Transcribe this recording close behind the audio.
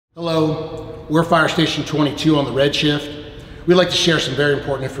Hello, we're Fire Station 22 on the red shift. We'd like to share some very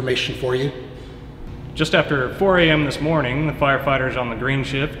important information for you. Just after 4 a.m. this morning, the firefighters on the green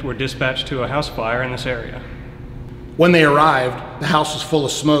shift were dispatched to a house fire in this area. When they arrived, the house was full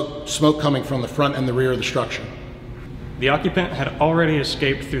of smoke coming from the front and the rear of the structure. The occupant had already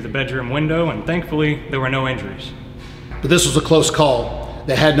escaped through the bedroom window, and thankfully there were no injuries. But this was a close call.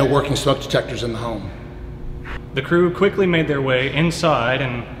 They had no working smoke detectors in the home. The crew quickly made their way inside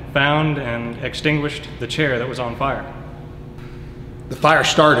and found and extinguished the chair that was on fire. The fire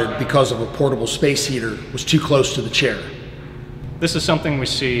started because of a portable space heater was too close to the chair. This is something we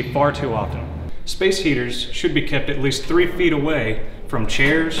see far too often. Space heaters should be kept at least 3 feet away from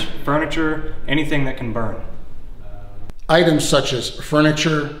chairs, furniture, anything that can burn. Items such as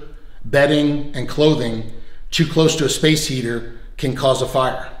furniture, bedding, and clothing too close to a space heater can cause a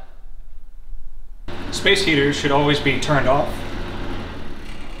fire. Space heaters should always be turned off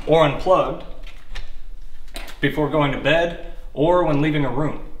or unplugged before going to bed or when leaving a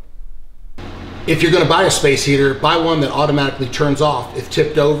room. If you're going to buy a space heater, buy one that automatically turns off if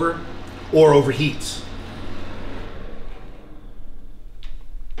tipped over or overheats.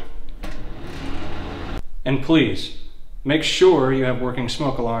 And please, make sure you have working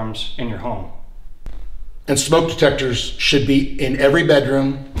smoke alarms in your home. And smoke detectors should be in every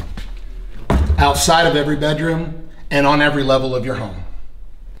bedroom, outside of every bedroom, and on every level of your home.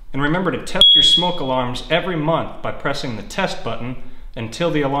 And remember to test your smoke alarms every month by pressing the test button until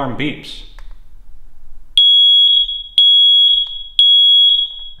the alarm beeps.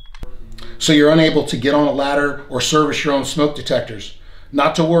 So you're unable to get on a ladder or service your own smoke detectors.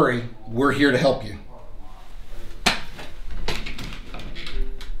 Not to worry, we're here to help you.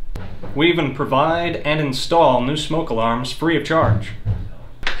 We even provide and install new smoke alarms free of charge.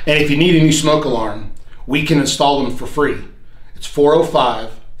 And if you need a new smoke alarm, we can install them for free. It's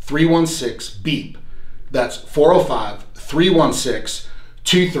 405-316-BEEP. That's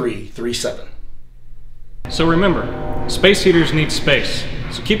 405-316-2337. So remember, space heaters need space,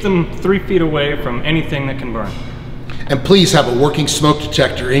 so keep them 3 feet away from anything that can burn. And please have a working smoke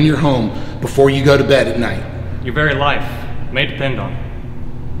detector in your home before you go to bed at night. Your very life may depend on it.